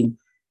of saying,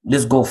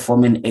 let's go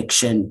form an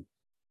action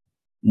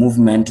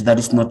movement that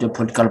is not a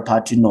political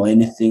party nor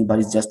anything, but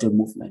it's just a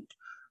movement.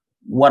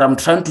 What I'm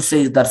trying to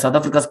say is that South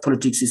Africa's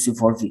politics is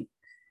evolving,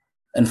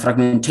 and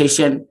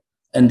fragmentation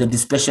and the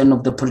dispersion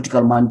of the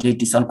political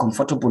mandate is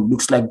uncomfortable,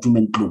 looks like doom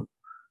and gloom.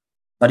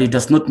 But it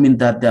does not mean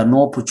that there are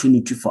no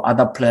opportunity for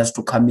other players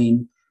to come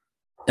in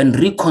and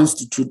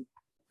reconstitute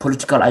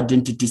political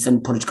identities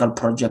and political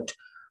project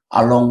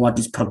along what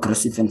is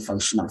progressive and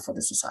functional for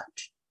the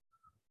society.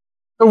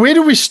 Where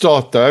do we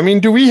start, though? I mean,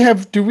 do we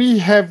have?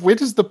 Where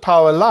does the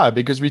power lie?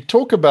 Because we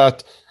talk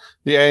about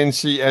the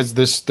ANC as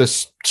this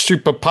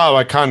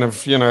superpower, kind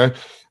of,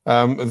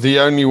 the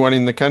only one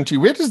in the country.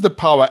 Where does the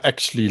power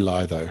actually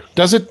lie, though?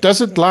 Does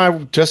it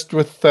lie just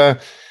with the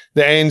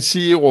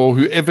ANC or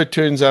whoever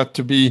turns out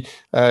to be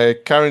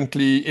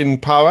currently in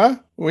power?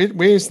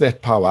 Where is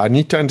that power? I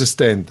need to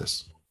understand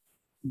this.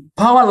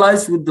 Power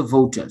lies with the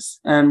voters,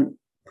 and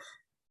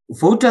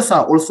voters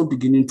are also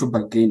beginning to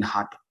bargain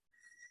harder.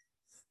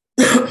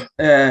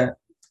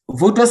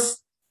 Voters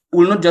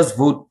will not just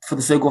vote for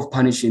the sake of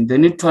punishing. They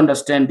need to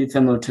understand if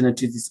an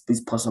alternative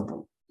is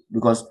possible,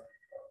 because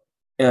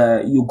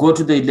you go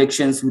to the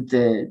elections with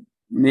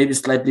maybe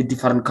slightly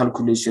different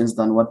calculations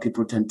than what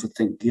people tend to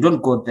think. You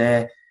don't go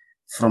there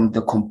from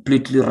the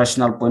completely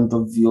rational point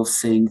of view of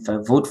saying, if I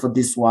vote for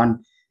this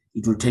one,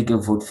 it will take a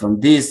vote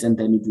from this, and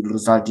then it will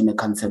result in a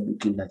cancer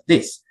looking like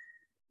this.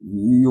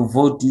 you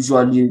vote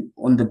usually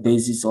on the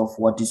basis of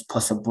what is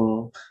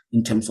possible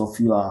in terms of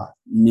your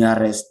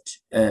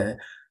nearest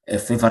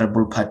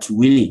favorable party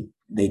winning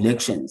the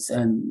elections.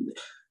 And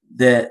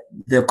the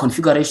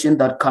configuration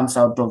that comes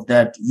out of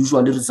that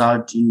usually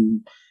result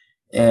in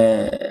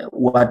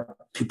what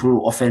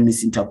people often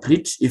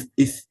misinterpret. If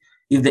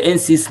the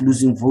ANC is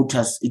losing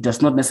voters, it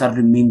does not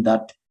necessarily mean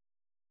that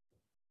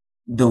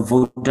the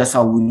voters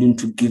are willing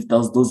to give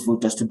those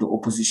voters to the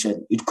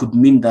opposition. It could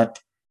mean that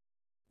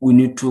we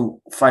need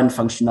to find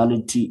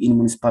functionality in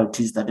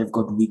municipalities that have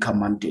got weaker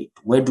mandate.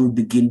 Where do we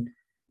begin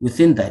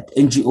within that?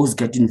 NGOs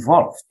get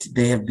involved.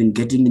 They have been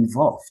getting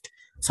involved.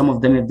 Some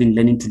of them have been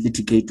learning to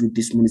litigate with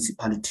these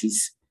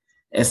municipalities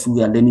as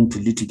we are learning to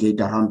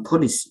litigate around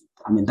policy.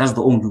 I mean, that's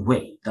the only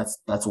way. That's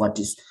what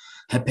is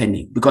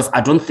happening, because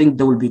I don't think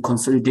there will be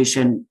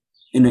consolidation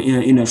in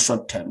a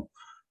short term.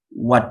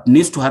 What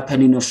needs to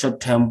happen in a short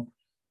term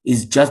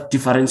is just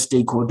different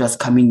stakeholders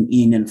coming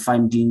in and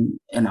finding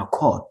an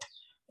accord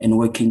and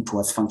working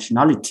towards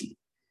functionality,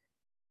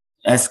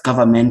 as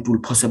government will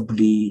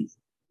possibly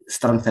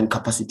strengthen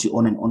capacity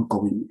on an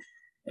ongoing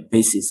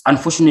basis.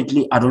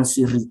 Unfortunately, I don't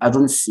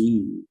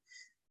see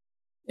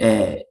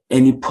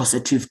any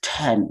positive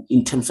turn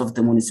in terms of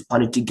the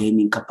municipality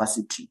gaining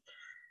capacity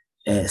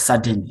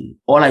suddenly.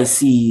 All I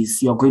see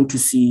is you're going to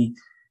see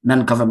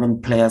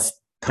non-government players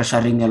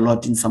pressuring a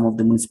lot in some of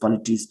the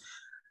municipalities.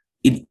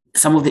 In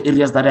some of the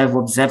areas that I've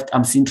observed,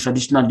 I'm seeing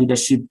traditional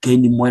leadership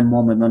gaining more and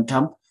more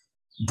momentum,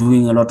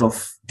 doing a lot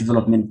of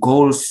development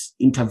goals,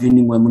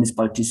 intervening where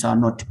municipalities are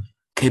not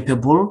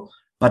capable.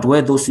 But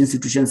where those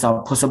institutions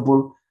are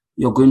possible,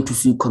 you're going to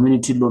see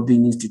community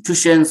lobbying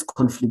institutions,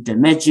 conflict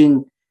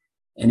emerging,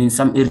 and in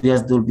some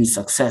areas there will be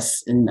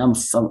success, and in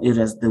some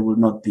areas there will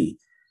not be.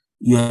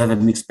 You have a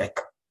mixed bag.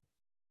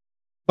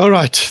 All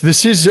right.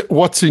 This is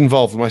What's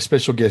Involved. My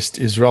special guest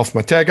is Ralph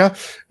Matega,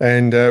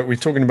 and we're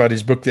talking about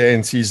his book, The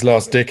ANC's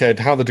Last Decade,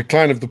 How the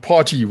Decline of the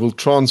Party Will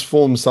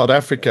Transform South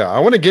Africa. I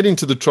want to get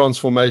into the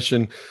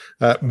transformation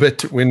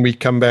bit when we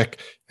come back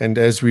and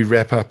as we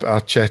wrap up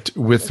our chat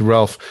with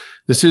Ralph.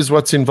 This is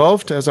What's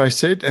Involved, as I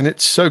said, and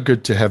it's so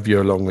good to have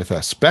you along with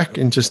us. Back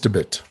in just a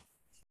bit.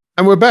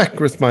 And we're back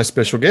with my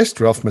special guest,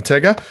 Ralph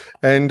Matega,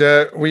 and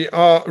we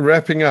are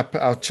wrapping up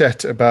our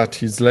chat about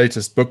his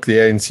latest book, The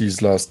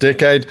ANC's Last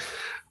Decade.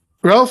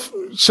 Ralph,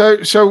 so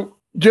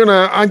you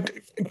know,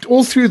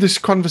 all through this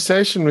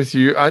conversation with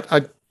you,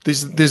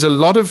 there's a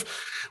lot of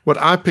what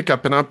I pick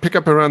up, and I pick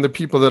up around the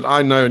people that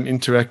I know and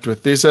interact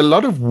with. There's a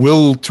lot of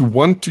will to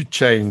want to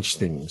change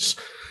things.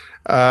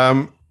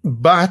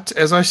 But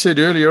as I said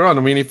earlier on,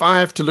 I mean, if I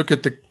have to look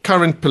at the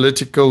current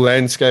political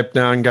landscape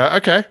now and go,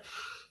 okay,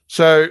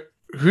 so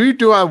who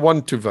do I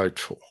want to vote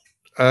for?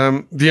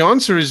 The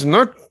answer is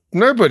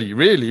nobody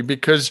really,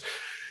 because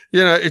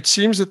you know, it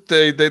seems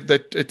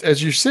that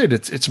as you said,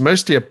 it's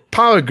mostly a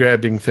power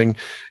grabbing thing,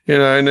 you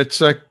know, and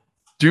it's like,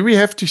 do we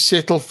have to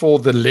settle for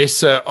the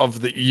lesser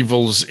of the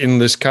evils in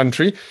this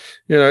country?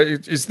 You know,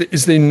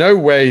 is there no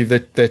way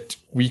that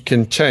we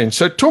can change?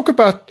 So talk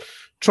about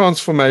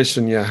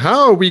transformation here.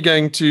 How are we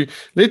going to,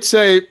 let's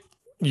say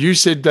you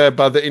said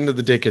by the end of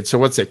the decade, so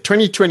what's that,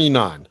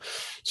 2029?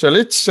 So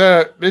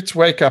let's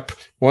wake up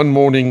one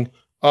morning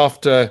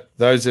after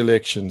those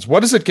elections.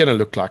 What is it going to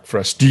look like for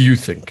us, do you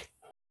think?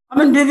 I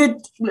mean, David,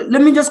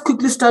 let me just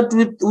quickly start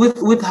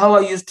with how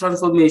I use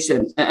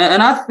transformation.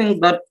 And I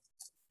think that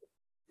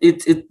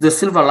it's the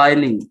silver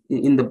lining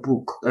in the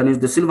book, and it's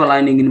the silver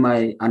lining in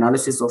my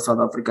analysis of South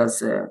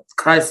Africa's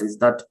crisis,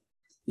 that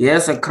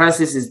yes, a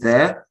crisis is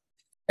there,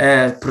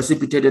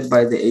 precipitated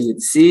by the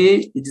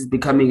ANC. It is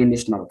becoming a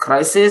national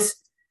crisis.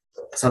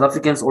 South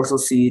Africans also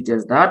see it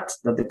as that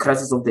the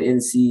crisis of the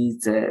ANC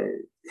is a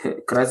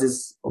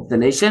crisis of the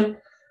nation.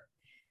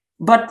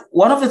 But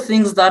one of the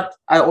things that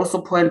I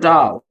also point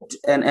out,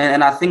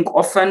 and I think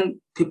often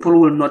people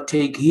will not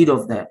take heed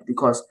of that,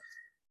 because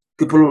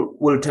people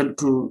will tend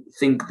to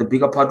think the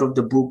bigger part of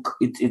the book,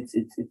 it's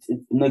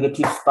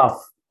negative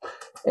stuff.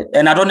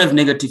 And I don't have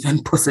negative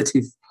and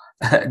positive,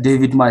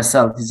 David,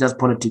 myself. It's just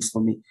politics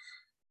for me.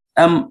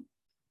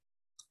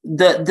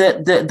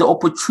 The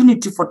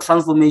opportunity for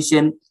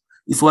transformation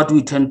is what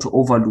we tend to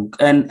overlook.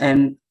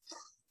 And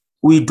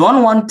we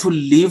don't want to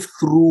live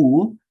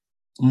through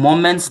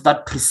moments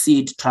that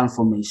precede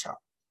transformation.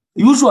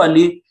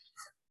 Usually,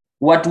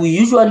 what we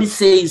usually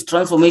say is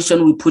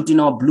transformation, we put in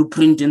our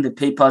blueprint in the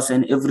papers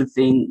and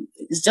everything.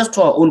 It's just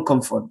to our own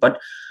comfort. But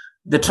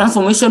the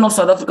transformation of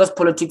South Africa's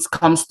politics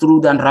comes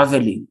through the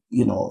unraveling,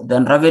 you know, the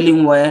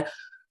unraveling where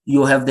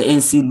you have the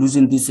ANC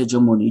losing this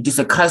hegemony. It is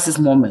a crisis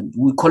moment.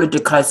 We call it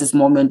a crisis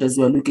moment as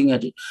we are looking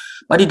at it.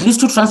 But it leads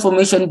to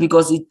transformation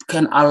because it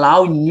can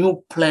allow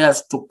new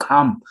players to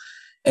come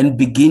and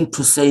begin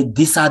to say,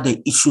 these are the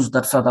issues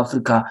that South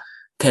Africa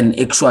can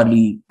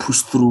actually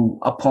push through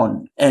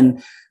upon.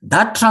 And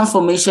that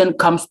transformation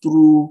comes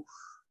through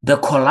the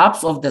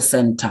collapse of the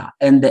center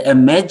and the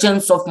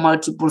emergence of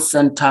multiple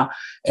center,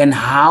 and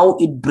how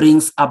it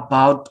brings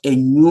about a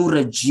new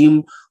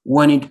regime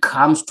when it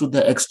comes to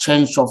the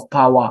exchange of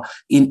power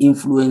in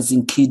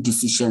influencing key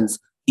decisions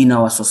in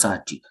our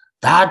society.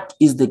 That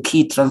is the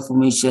key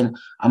transformation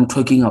I'm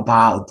talking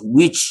about,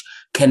 which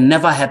can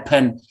never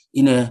happen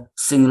in a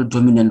single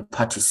dominant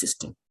party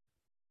system.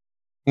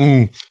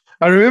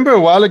 I remember a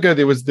while ago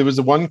there was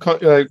one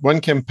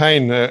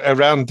campaign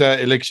around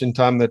election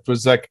time that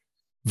was like,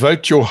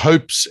 vote your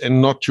hopes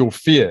and not your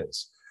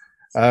fears,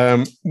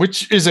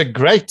 which is a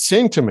great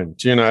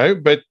sentiment,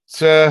 but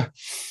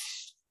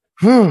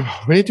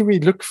where do we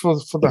look for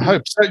the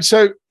hope?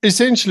 So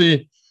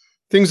essentially,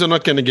 things are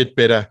not going to get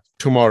better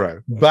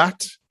tomorrow.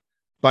 But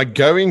by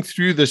going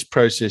through this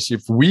process,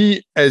 if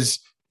we as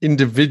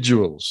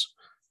individuals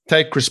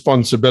take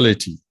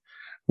responsibility,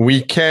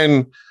 we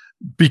can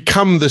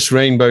become this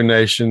rainbow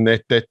nation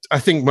that I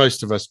think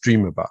most of us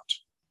dream about.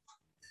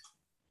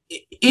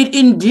 It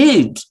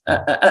indeed.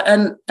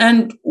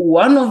 And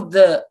one of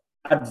the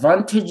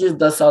advantages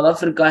that South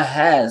Africa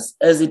has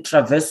as it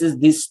traverses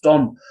this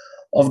storm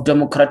of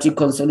democratic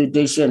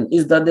consolidation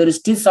is that there is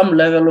still some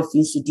level of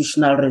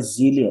institutional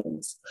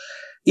resilience.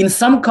 In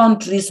some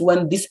countries,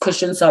 when these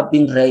questions are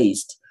being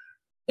raised,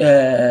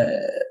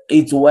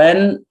 it's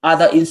when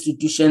other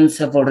institutions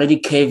have already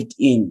caved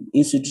in,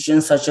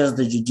 institutions such as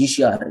the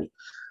judiciary.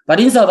 But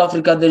in South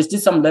Africa, there is still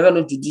some level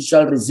of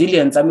judicial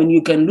resilience. I mean,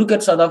 you can look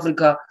at South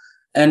Africa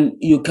and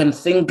you can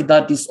think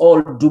that it's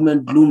all doom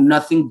and gloom,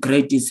 nothing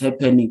great is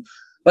happening.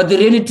 But the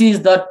reality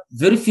is that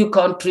very few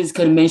countries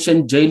can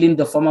mention jailing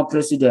the former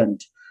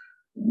president.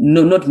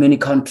 No, not many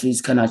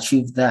countries can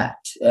achieve that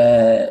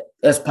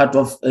as part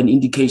of an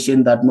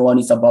indication that no one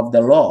is above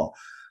the law.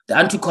 The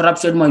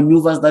anti-corruption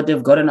maneuvers that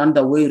have gotten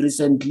underway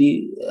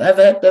recently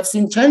have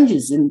seen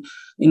changes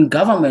in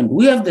government.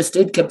 We have the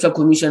State Capture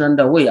Commission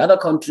underway. Other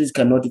countries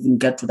cannot even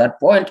get to that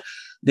point.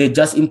 They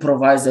just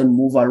improvise and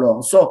move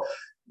along. So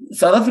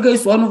South Africa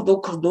is one of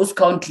those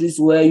countries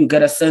where you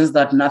get a sense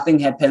that nothing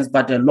happens,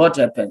 but a lot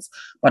happens.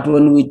 But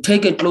when we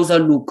take a closer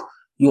look,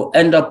 you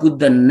end up with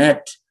the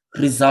net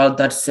result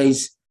that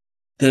says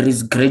there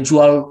is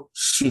gradual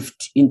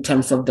shift in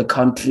terms of the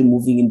country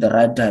moving in the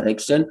right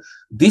direction.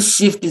 This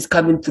shift is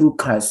coming through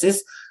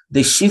crisis.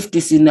 The shift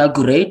is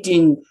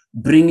inaugurating,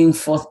 bringing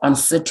forth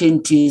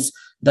uncertainties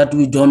that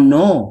we don't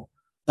know,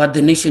 but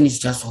the nation is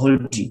just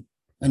holding,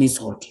 and it's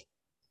holding.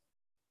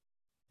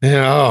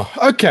 Yeah.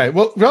 Okay.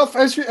 Well, Ralph,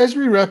 as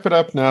we wrap it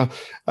up now,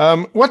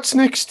 what's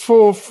next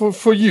for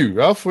you,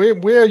 Ralph?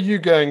 Where are you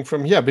going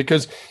from here?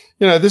 Because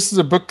this is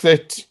a book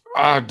that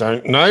I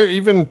don't know,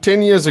 even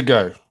 10 years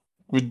ago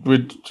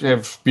would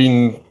have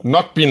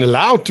not been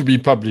allowed to be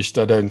published,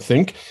 I don't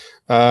think.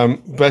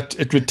 But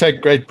it would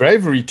take great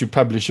bravery to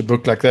publish a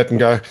book like that and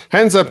go,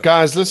 hands up,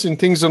 guys, listen,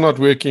 things are not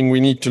working.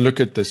 We need to look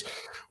at this.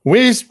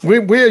 Where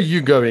are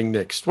you going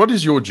next? What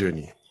is your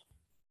journey?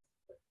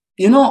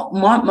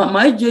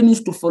 My journey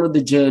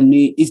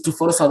is to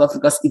follow South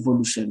Africa's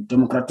evolution,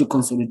 democratic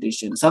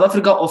consolidation. South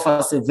Africa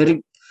offers a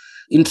very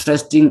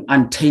interesting,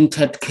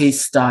 untainted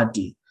case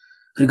study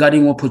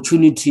regarding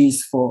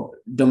opportunities for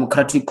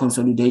democratic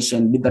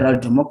consolidation, liberal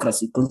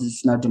democracy,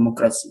 constitutional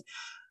democracy,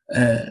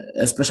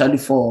 especially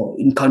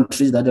in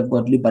countries that have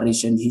got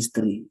liberation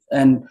history.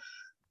 And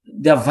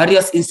there are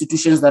various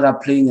institutions that are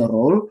playing a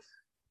role.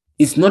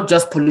 It's not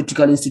just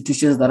political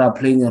institutions that are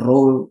playing a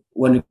role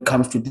when it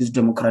comes to this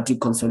democratic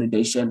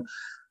consolidation.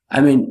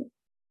 I mean,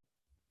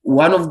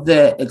 one of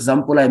the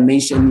examples I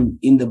mentioned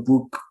in the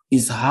book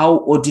is how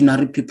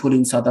ordinary people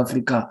in South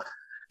Africa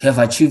have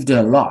achieved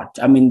a lot.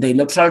 I mean, the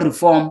electoral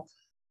reform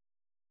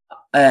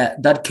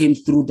that came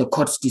through the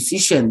court's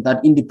decision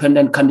that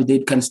independent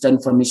candidate can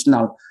stand for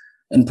national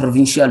and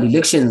provincial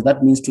elections,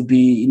 that means to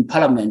be in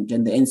parliament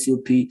and the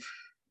NCOP,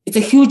 it's a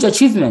huge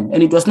achievement.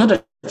 And it was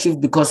not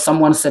achieved because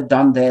someone sat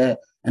down there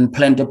and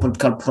planned a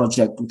political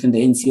project within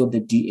the NC or the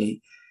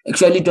DA.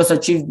 Actually, it was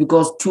achieved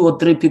because 2 or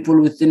 3 people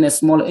within a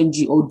small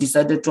NGO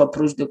decided to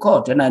approach the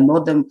court. And I know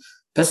them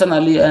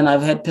personally, and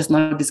I've had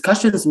personal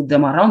discussions with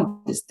them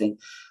around this thing.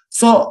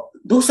 So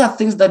those are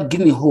things that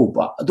give me hope.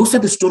 Those are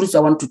the stories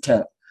I want to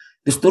tell.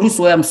 The stories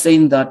where I'm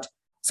saying that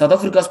South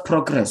Africa's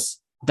progress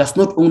does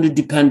not only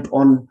depend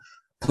on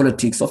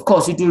politics. Of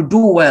course, it will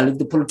do well if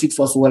the politics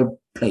was well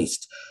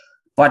placed.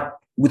 But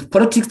with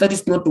politics that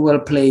is not well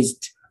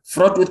placed,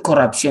 fraught with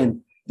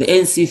corruption, the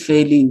ANC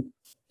failing,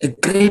 a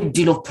great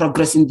deal of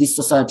progress in this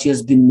society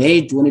has been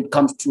made when it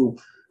comes to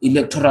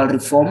electoral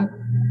reform,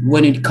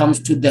 when it comes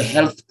to the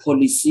health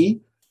policy.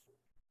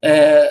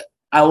 I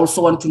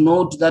also want to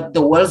note that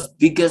the world's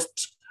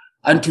biggest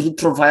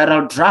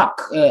antiretroviral drug,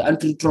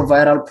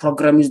 antiretroviral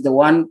program is the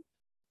one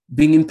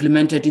being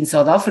implemented in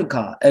South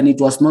Africa. And it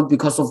was not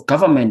because of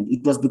government.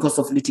 It was because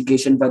of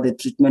litigation by the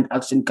Treatment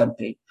Action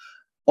Campaign.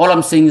 All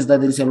I'm saying is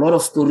that there is a lot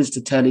of stories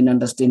to tell in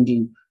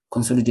understanding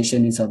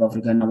consolidation in South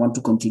Africa, and I want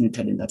to continue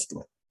telling that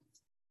story.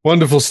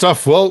 Wonderful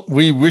stuff. Well,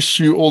 we wish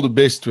you all the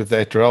best with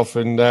that, Ralph.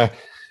 And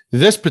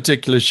this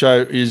particular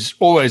show is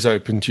always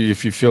open to you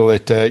if you feel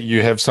that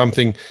you have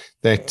something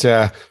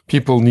that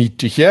people need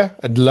to hear.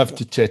 I'd love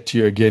to chat to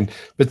you again.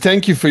 But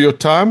thank you for your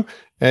time,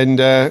 and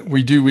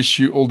we do wish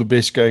you all the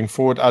best going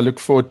forward. I look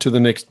forward to the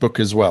next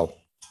book as well.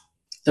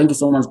 Thank you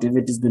so much,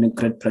 David. It's been a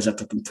great pleasure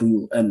talking to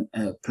you, and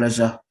a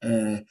pleasure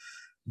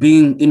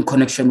being in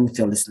connection with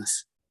your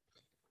listeners.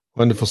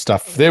 Wonderful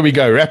stuff. There we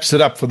go. Wraps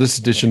it up for this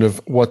edition of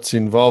What's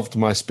Involved.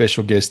 My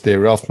special guest there,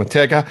 Ralph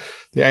Mateka,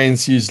 the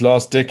ANC's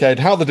last decade,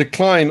 how the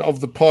decline of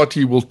the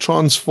party will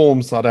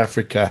transform South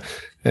Africa.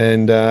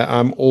 And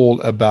I'm all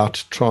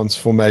about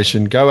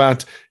transformation. Go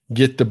out,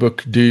 get the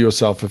book, do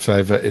yourself a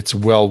favor. It's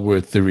well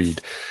worth the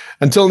read.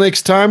 Until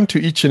next time, to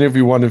each and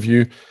every one of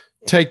you,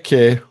 take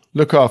care,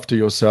 look after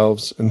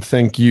yourselves, and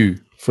thank you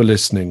for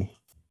listening.